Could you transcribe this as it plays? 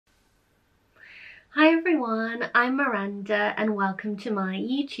Hi everyone, I'm Miranda and welcome to my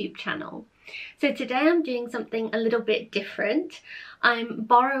YouTube channel. So today I'm doing something a little bit different. I'm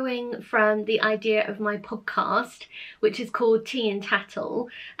borrowing from the idea of my podcast, which is called Tea and Tattle,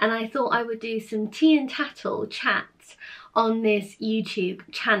 and I thought I would do some tea and tattle chats on this YouTube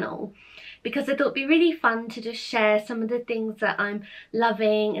channel because I thought it'd be really fun to just share some of the things that I'm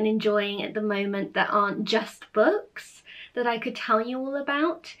loving and enjoying at the moment that aren't just books that I could tell you all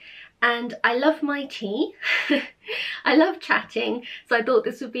about. And I love my tea. I love chatting, so I thought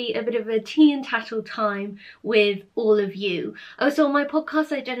this would be a bit of a tea and tattle time with all of you. Also on my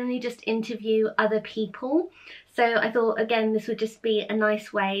podcast I generally just interview other people, so I thought again this would just be a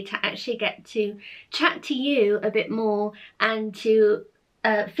nice way to actually get to chat to you a bit more and to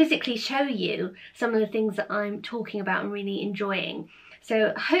physically show you some of the things that I'm talking about and really enjoying.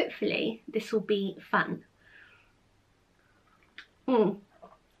 So hopefully this will be fun.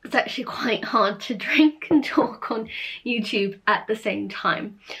 It's actually quite hard to drink and talk on YouTube at the same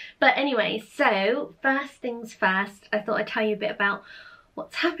time. But anyway, so first things first, I thought I'd tell you a bit about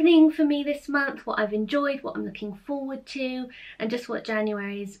what's happening for me this month, what I've enjoyed, what I'm looking forward to, and just what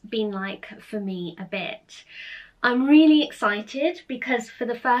January's been like for me a bit. I'm really excited because for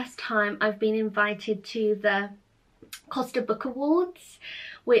the first time I've been invited to the Costa Book Awards,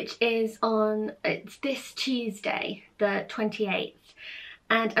 which is it's this Tuesday, the 28th.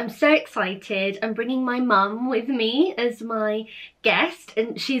 And I'm so excited. I'm bringing my mum with me as my guest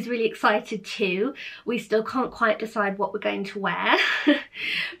and she's really excited too. We still can't quite decide what we're going to wear,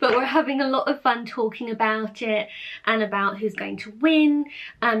 but we're having a lot of fun talking about it and about who's going to win.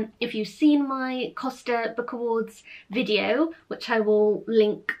 If you've seen my Costa Book Awards video, which I will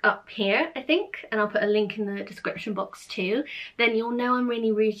link up here, I think, and I'll put a link in the description box too, then you'll know I'm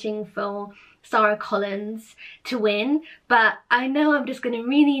really rooting for Sarah Collins to win, but I know I'm just going to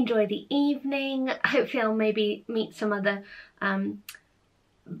really enjoy the evening. Hopefully I'll maybe meet some other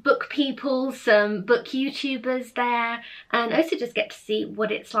book people, some book YouTubers there, and also just get to see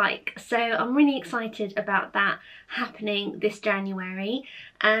what it's like. So I'm really excited about that happening this January.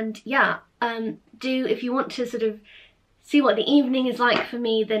 And yeah, if you want to sort of see what the evening is like for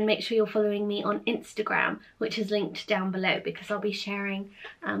me, then make sure you're following me on Instagram, which is linked down below, because I'll be sharing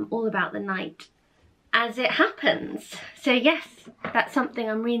all about the night as it happens. So yes, that's something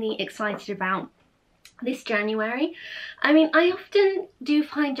I'm really excited about this January. I mean, I often do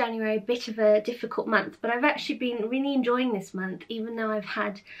find January a bit of a difficult month, but I've actually been really enjoying this month, even though I've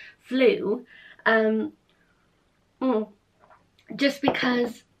had flu. Just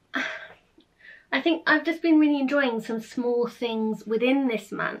because I think I've just been really enjoying some small things within this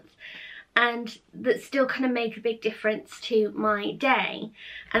month and that still kind of make a big difference to my day,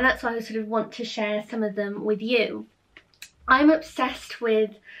 and that's why I sort of want to share some of them with you. I'm obsessed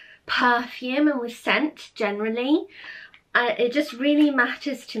with perfume and with scent generally. It just really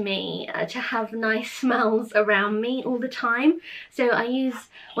matters to me to have nice smells around me all the time. So I use,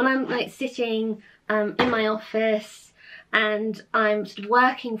 when I'm like sitting in my office and I'm sort of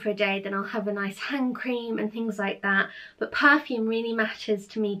working for a day, then I'll have a nice hand cream and things like that. But perfume really matters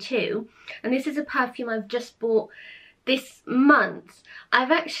to me too. And this is a perfume I've just bought this month.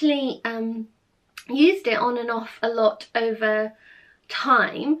 I've actually used it on and off a lot over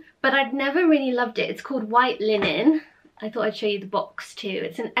time, but I'd never really loved it. It's called White Linen. I thought I'd show you the box too.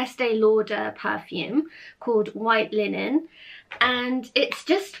 It's an Estee Lauder perfume called White Linen, and it's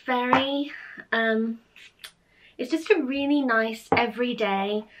just very it's just a really nice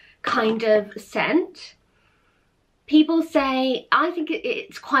everyday kind of scent. People say, I think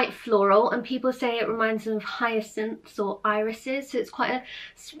it's quite floral, and people say it reminds them of hyacinths or irises, so it's quite a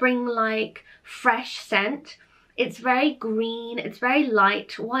spring-like fresh scent. It's very green, it's very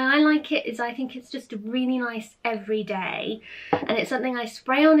light. Why I like it is I think it's just a really nice everyday, and it's something I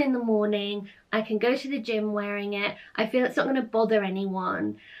spray on in the morning. I can go to the gym wearing it. I feel it's not going to bother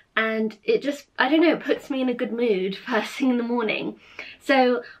anyone, and it just, I don't know, it puts me in a good mood first thing in the morning.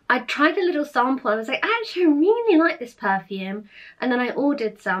 So I tried a little sample. I was like, actually I really like this perfume, and then I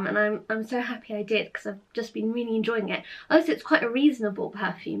ordered some, and I'm so happy I did because I've just been really enjoying it. Also, it's quite a reasonable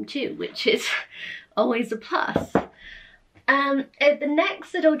perfume too, which is always a plus. The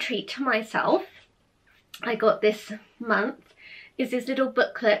next little treat to myself I got this month is this little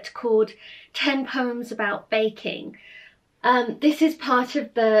booklet called 10 Poems About Baking. This is part of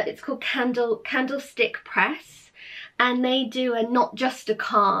it's called Candlestick Press, and they do a not just a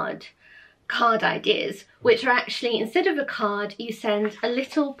card ideas, which are actually, instead of a card, you send a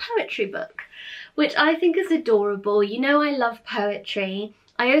little poetry book, which I think is adorable. You know, I love poetry.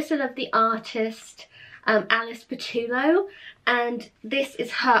 I also love the artist Alice Petullo, and this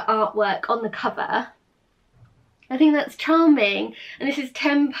is her artwork on the cover. I think that's charming, and this is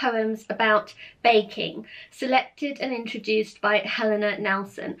 10 poems about baking, selected and introduced by Helena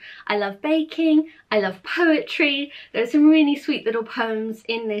Nelson. I love baking, I love poetry, there are some really sweet little poems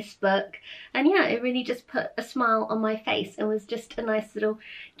in this book, and yeah, it really just put a smile on my face and was just a nice little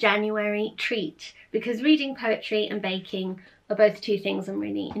January treat, because reading poetry and baking are both two things I'm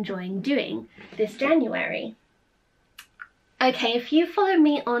really enjoying doing this January. Okay, if you follow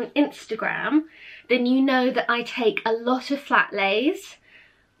me on Instagram, then you know that I take a lot of flat lays,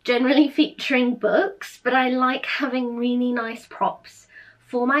 generally featuring books, but I like having really nice props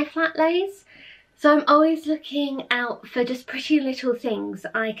for my flat lays. So I'm always looking out for just pretty little things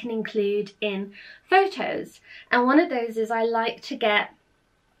I can include in photos. And one of those is I like to get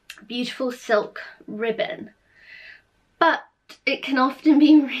beautiful silk ribbon. But it can often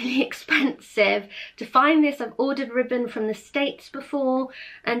be really expensive to find this. I've ordered ribbon from the States before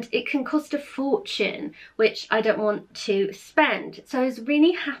and it can cost a fortune, which I don't want to spend. So I was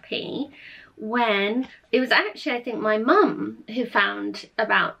really happy when it was actually, I think, my mum who found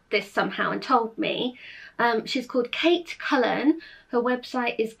about this somehow and told me. She's called Kate Cullen. Her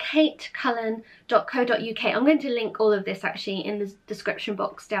website is katecullen.co.uk. I'm going to link all of this actually in the description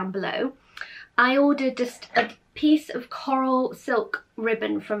box down below. I ordered just a piece of coral silk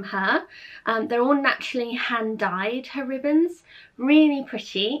ribbon from her. They're all naturally hand dyed, her ribbons. Really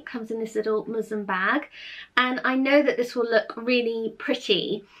pretty. Comes in this little muslin bag. And I know that this will look really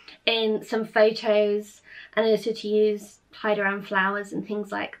pretty in some photos and also to use tied around flowers and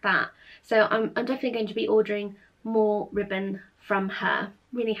things like that. So I'm definitely going to be ordering more ribbon from her.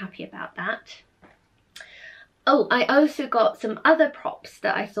 Really happy about that. Oh, I also got some other props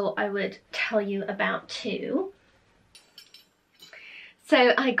that I thought I would tell you about too.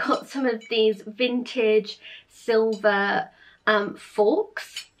 So I got some of these vintage silver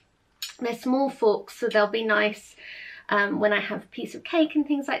forks. They're small forks, so they'll be nice when I have a piece of cake and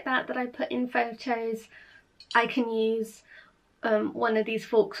things like that I put in photos. I can use one of these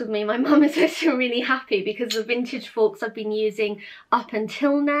forks with me. My mum is also really happy because the vintage forks I've been using up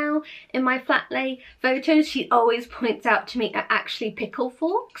until now in my flat lay photos, she always points out to me are actually pickle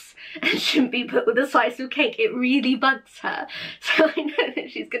forks and shouldn't be put with a slice of cake. It really bugs her. So I know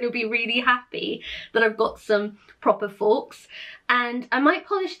that she's going to be really happy that I've got some proper forks. And I might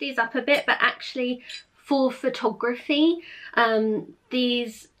polish these up a bit, but actually for photography,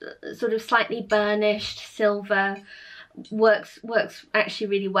 these sort of slightly burnished silver works actually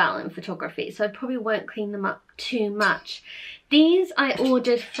really well in photography, so I probably won't clean them up too much. These I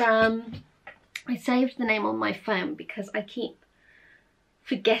ordered from, I saved the name on my phone because I keep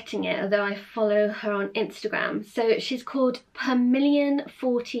forgetting it, although I follow her on Instagram. So she's called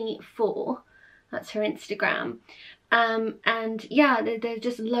Permillion44, that's her Instagram. And yeah, they're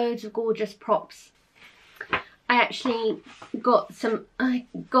just loads of gorgeous props. I actually got something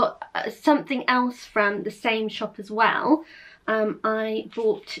else from the same shop as well. I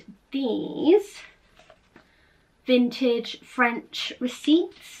bought these vintage French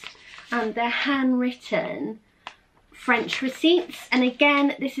receipts. They're handwritten French receipts, and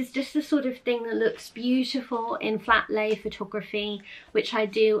again, this is just the sort of thing that looks beautiful in flat lay photography, which I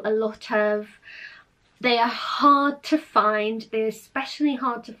do a lot of. They are hard to find. They're especially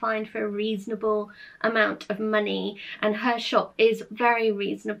hard to find for a reasonable amount of money, and her shop is very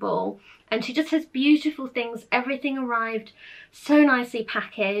reasonable, and she just has beautiful things. Everything arrived so nicely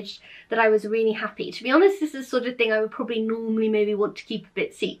packaged that I was really happy. To be honest, this is the sort of thing I would probably normally maybe want to keep a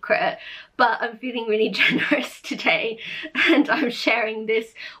bit secret, but I'm feeling really generous today and I'm sharing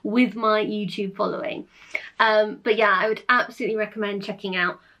this with my YouTube following. But yeah, I would absolutely recommend checking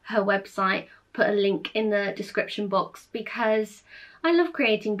out her website. Put a link in the description box because I love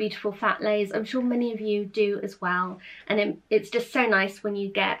creating beautiful flat lays. I'm sure many of you do as well, and it's just so nice when you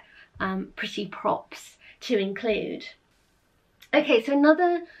get pretty props to include. Okay, so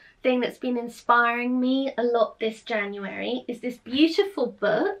another thing that's been inspiring me a lot this January is this beautiful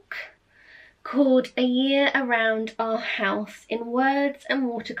book called A Year Around Our House in Words and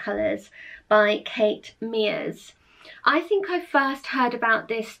Watercolours by Kate Mears. I think I first heard about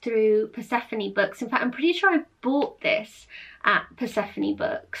this through Persephone Books. In fact, I'm pretty sure I bought this at Persephone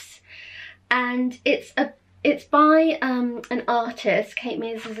Books. And it's by an artist. Kate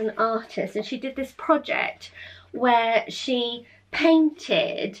Mears is an artist, and she did this project where she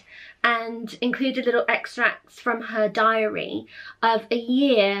painted and included little extracts from her diary of a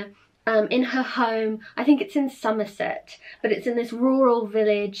year in her home. I think it's in Somerset, but it's in this rural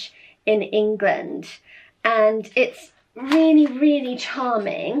village in England. And it's really, really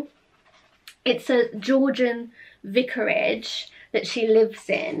charming. It's a Georgian vicarage that she lives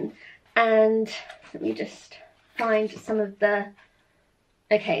in, and let me just find some of the...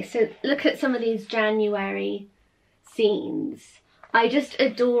 Okay, so look at some of these January scenes. I just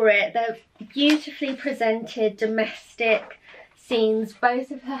adore it. They're beautifully presented domestic scenes,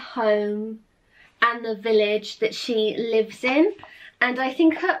 both of her home and the village that she lives in. And I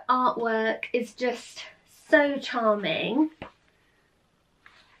think her artwork is just so charming.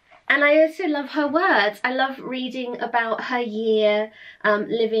 And I also love her words. I love reading about her year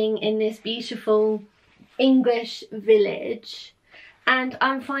living in this beautiful English village. And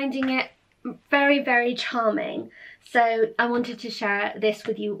I'm finding it very, very charming. So I wanted to share this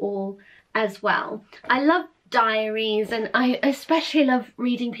with you all as well. I love diaries, and I especially love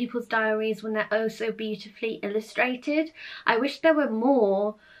reading people's diaries when they're oh so beautifully illustrated. I wish there were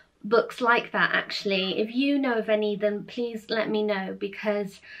more books like that actually. If you know of any, then please let me know,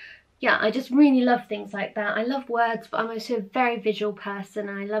 because yeah, I just really love things like that. I love words, but I'm also a very visual person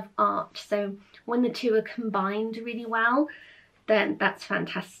and I love art. So when the two are combined really well, then that's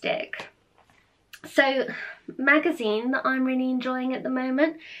fantastic. So magazine that I'm really enjoying at the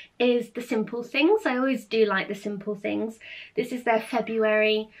moment is The Simple Things. I always do like The Simple Things. This is their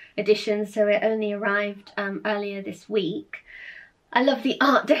February edition, so it only arrived earlier this week. I love the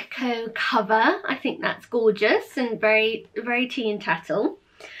Art Deco cover. I think that's gorgeous and very, very tea and tattle.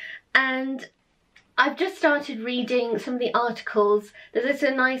 And I've just started reading some of the articles. There's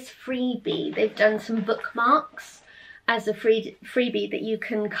also a nice freebie. They've done some bookmarks as a freebie that you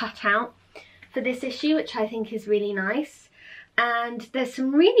can cut out for this issue, which I think is really nice. And there's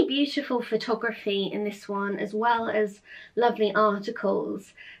some really beautiful photography in this one, as well as lovely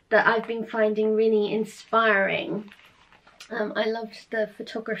articles that I've been finding really inspiring. I loved the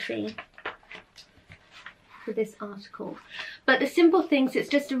photography for this article. But The Simple Things, it's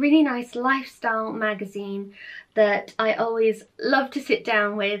just a really nice lifestyle magazine that I always love to sit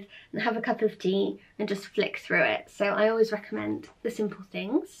down with and have a cup of tea and just flick through it. So I always recommend The Simple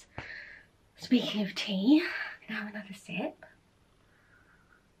Things. Speaking of tea, I'm gonna have another sip.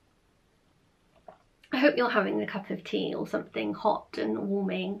 I hope you're having a cup of tea or something hot and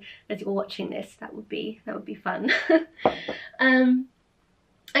warming as you're watching this. That would be fun.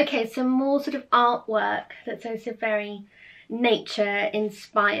 Okay, some more sort of artwork that's also very nature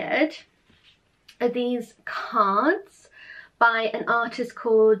inspired are these cards by an artist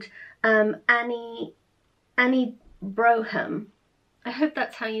called Annie Broham. I hope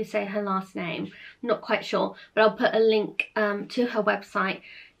that's how you say her last name. I'm not quite sure, but I'll put a link to her website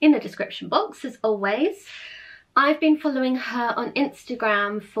in the description box as always. I've been following her on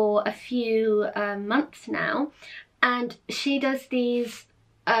Instagram for a few months now, and she does these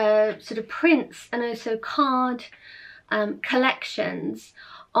sort of prints and also card collections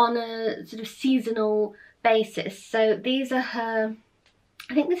on a sort of seasonal basis. So these are her,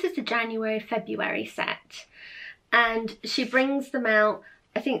 I think this is the January-February set. And she brings them out,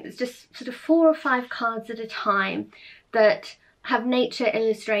 I think it's just sort of 4 or 5 cards at a time that have nature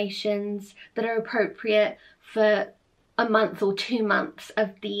illustrations that are appropriate for a month or 2 months of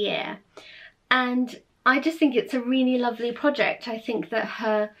the year. And I just think it's a really lovely project. I think that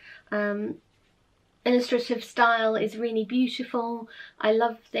her illustrative style is really beautiful. I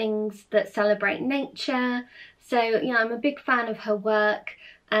love things that celebrate nature. So yeah, I'm a big fan of her work,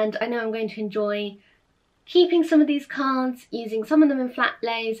 and I know I'm going to enjoy keeping some of these cards, using some of them in flat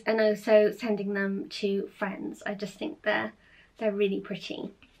lays, and also sending them to friends. I just think they're really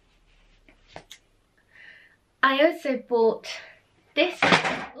pretty. I also bought this.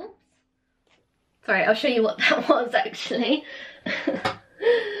 Oops. Sorry, I'll show you what that was actually.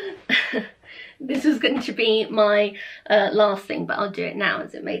 This was going to be my last thing, but I'll do it now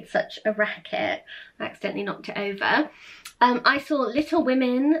as it made such a racket. I accidentally knocked it over. I saw Little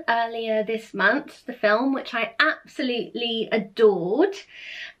Women earlier this month, the film, which I absolutely adored.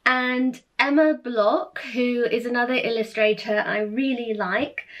 And Emma Block, who is another illustrator I really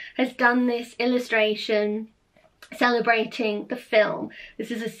like, has done this illustration celebrating the film.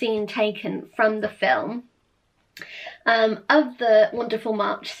 This is a scene taken from the film of the wonderful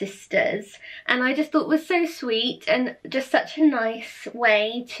March sisters, and I just thought it was so sweet and just such a nice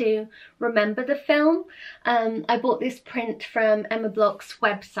way to remember the film. I bought this print from Emma Block's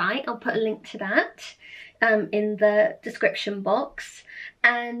website. I'll put a link to that in the description box,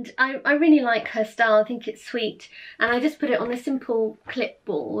 and I really like her style. I think it's sweet, and I just put it on a simple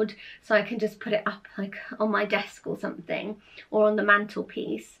clipboard so I can just put it up like on my desk or something, or on the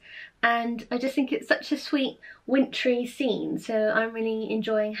mantelpiece. And I just think it's such a sweet wintry scene, so I'm really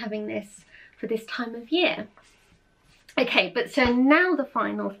enjoying having this for this time of year. Okay, but so now the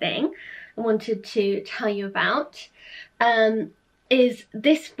final thing. I wanted to tell you about is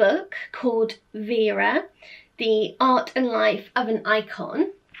this book called Vera, The Art and Life of an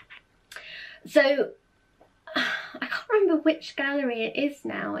Icon. So I can't remember which gallery it is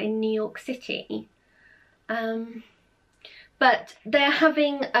now in New York City, but they're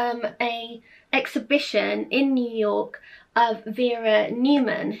having a exhibition in New York of Vera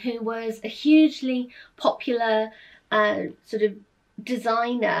Newman, who was a hugely popular sort of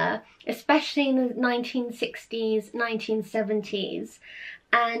designer, especially in the 1960s, 1970s,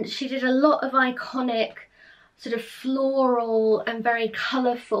 and she did a lot of iconic sort of floral and very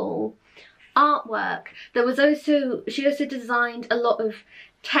colourful artwork. She also designed a lot of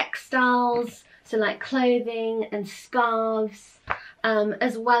textiles, so like clothing and scarves,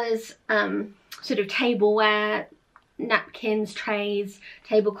 as well as sort of tableware, napkins, trays,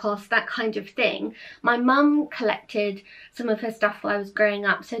 tablecloths, that kind of thing. My mum collected some of her stuff while I was growing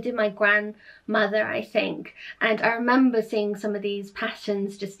up, so did my grandmother, I think, and I remember seeing some of these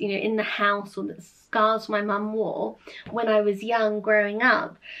patterns just, you know, in the house, or the scarves my mum wore when I was young growing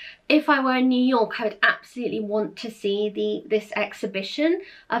up. If I were in New York, I would absolutely want to see this exhibition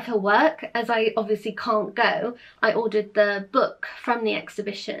of her work. As I obviously can't go, I ordered the book from the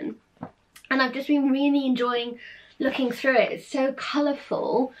exhibition, and I've just been really enjoying looking through it. It's so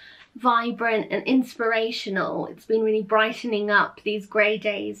colourful, vibrant and inspirational. It's been really brightening up these grey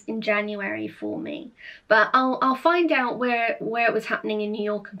days in January for me. But I'll find out where it was happening in New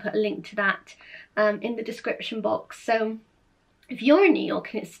York and put a link to that in the description box. So if you're in New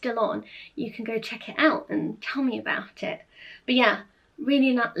York and it's still on, you can go check it out and tell me about it. But yeah,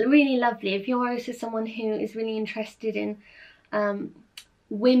 really lovely. If you're also someone who is really interested in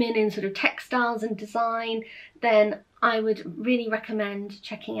women in sort of textiles and design, then I would really recommend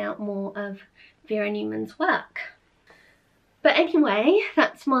checking out more of Vera Newman's work. But anyway,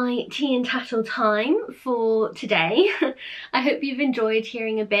 that's my tea and tattle time for today. I hope you've enjoyed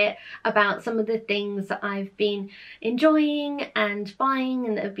hearing a bit about some of the things that I've been enjoying and buying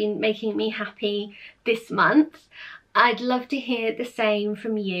and that have been making me happy this month. I'd love to hear the same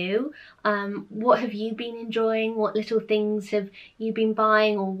from you. What have you been enjoying? What little things have you been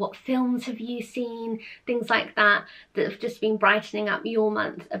buying, or what films have you seen? Things like that that have just been brightening up your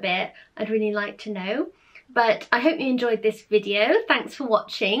month a bit. I'd really like to know. But I hope you enjoyed this video. Thanks for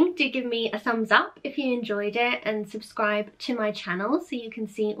watching. Do give me a thumbs up if you enjoyed it, and subscribe to my channel so you can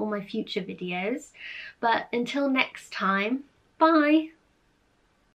see all my future videos. But until next time, bye!